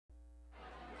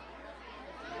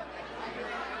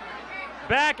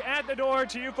Back at the door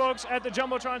to you folks at the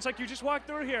Jumbotron. It's like you just walked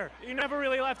through here. You never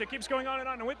really left. It keeps going on.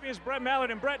 And with me is Brett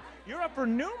Mallard. And Brett, you're up for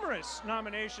numerous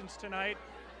nominations tonight.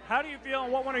 How do you feel,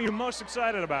 and what one are you most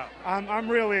excited about? I'm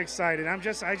really excited. I'm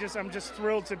just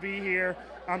thrilled to be here.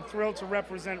 I'm thrilled to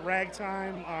represent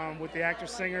Ragtime with the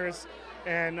actor-singers,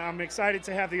 and I'm excited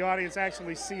to have the audience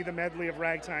actually see the medley of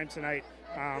Ragtime tonight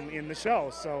in the show.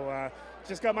 So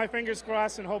just got my fingers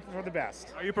crossed and hoping for the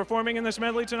best. Are you performing in this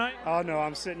medley tonight? Oh no,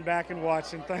 I'm sitting back and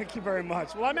watching. Thank you very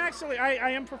much. Well,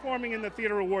 I am performing in the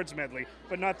Theater Awards medley,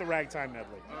 but not the Ragtime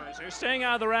medley. All right, so you're staying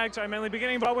out of the Ragtime medley,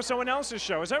 beginning involved with someone else's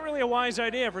show. Is that really a wise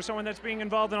idea for someone that's being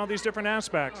involved in all these different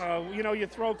aspects? You know, you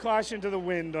throw caution to the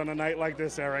wind on a night like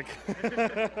this, Eric.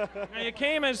 Now you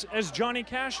came as Johnny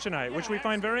Cash tonight, which we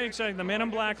find very exciting. The Man in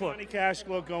Black look. Johnny Cash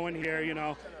look going here. You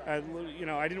know, I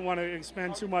didn't want to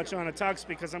expend too much on a tux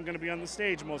because I'm going to be on the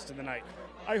stage most of the night.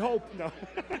 I hope. No.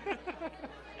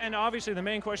 And obviously the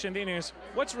main question of the evening is,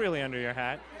 what's really under your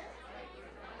hat?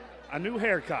 A new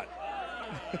haircut.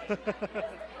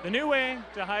 The new way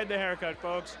to hide the haircut,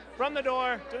 folks. From the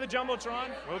door to the Jumbotron.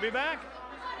 We'll be back.